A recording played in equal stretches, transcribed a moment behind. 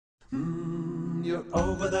You're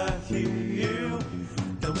over the hill,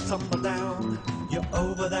 don't tumble down. You're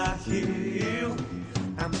over the hill,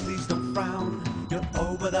 and please don't frown. You're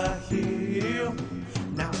over the hill,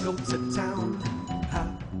 now go to town.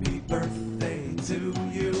 Happy birthday to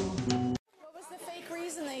you. What was the fake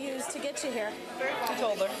reason they used to get you here? I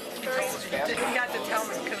told her. She forgot to tell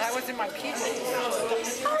me because I was in my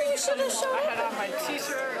PJs. Oh, you should have shown I up. had on my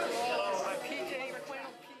t-shirt, my PJ, my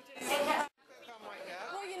flannel PJs.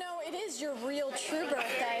 Well, you know, it is your real true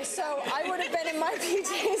birthday, so I would have been in my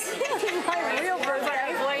PJs on my real birthday.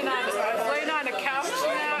 I was laying on the couch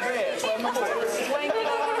now.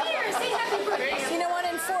 You know what?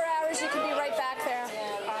 In 4 hours, you can be right back there.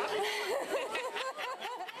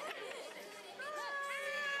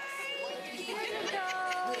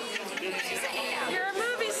 You're a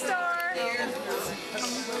movie star.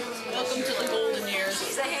 Welcome to the golden years.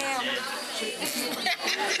 She's a ham.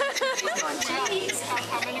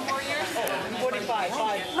 How many more years? 45.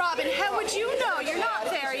 Robin, how would you know? You're not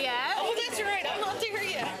there yet. Oh, that's right. I'm not there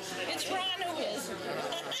yet. It's Ron who is.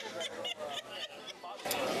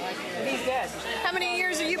 He's dead. How many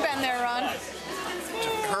years have you been there, Ron?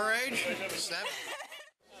 Her age? 7.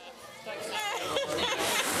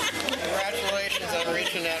 Congratulations on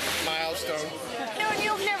reaching that milestone. No, and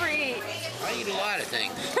you'll never eat. I eat a lot of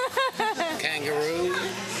things. Kangaroo,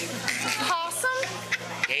 Possum?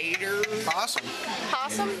 gator. Possum.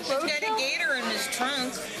 Possum? He's got a Roadkill? gator in his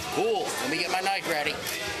trunk. Cool. Let me get my knife ready.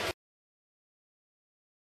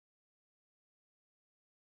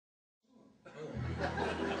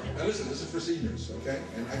 Now listen, this is for seniors, okay?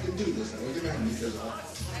 And I can do this. Now look at me because all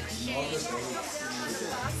this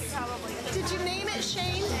Did you name it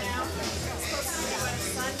Shane?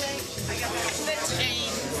 That's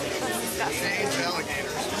Shane. Shane's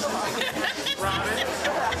alligators. Robin,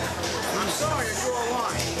 I'm sorry to draw a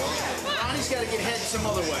line. Ronnie's got to get head some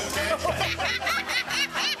other way, okay?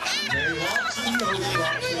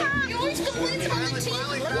 You always complain about the teeth.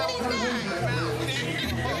 Look what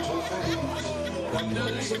he's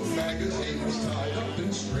bundles of magazines tied up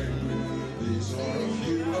in string. These are a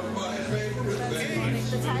few of my favorite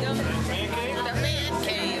things. The man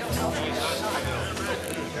cave.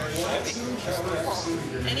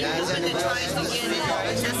 Anyone that tries to get it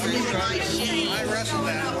has to live by Shane. I wrestled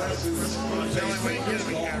that. It's the only way to get it.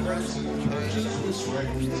 Can't wrestle.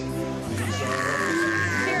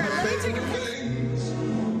 Here, let me take a picture.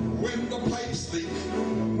 When the pipes leak,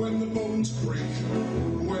 when the bones break,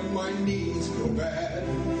 when my knees go bad,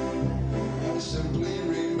 I simply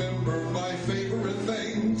remember my favorite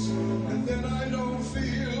things, and then I don't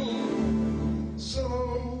feel so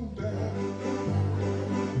bad.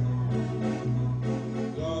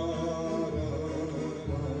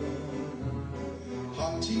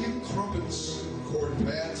 Hot tea and crumpets, corn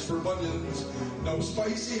pads for bunions, no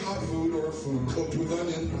spicy hot food or food cooked with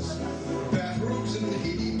onions, bathrobes and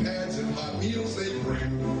heaty pads and hot meals they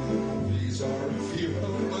bring. These are a few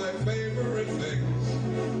of my favorite things.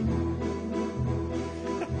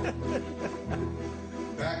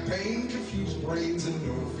 Back pain, confused brains, and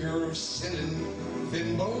no fear of sinning.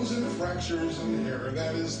 Thin bones and fractures and hair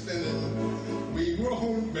that is thinning. We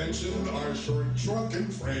won't mention our short shrunken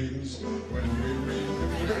frames when we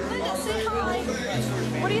remember Linda, our say favorite hi. things.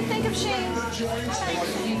 What do you think of Shane? The joints Like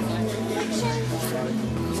Shane?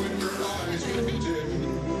 when your eyes go dim,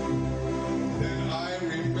 then I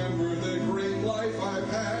remember the great life I've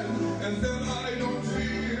had, and then I don't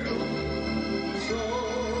feel so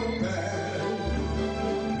bad.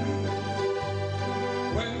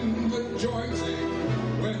 When the joints ache,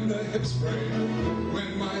 when the hips break,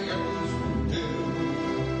 when my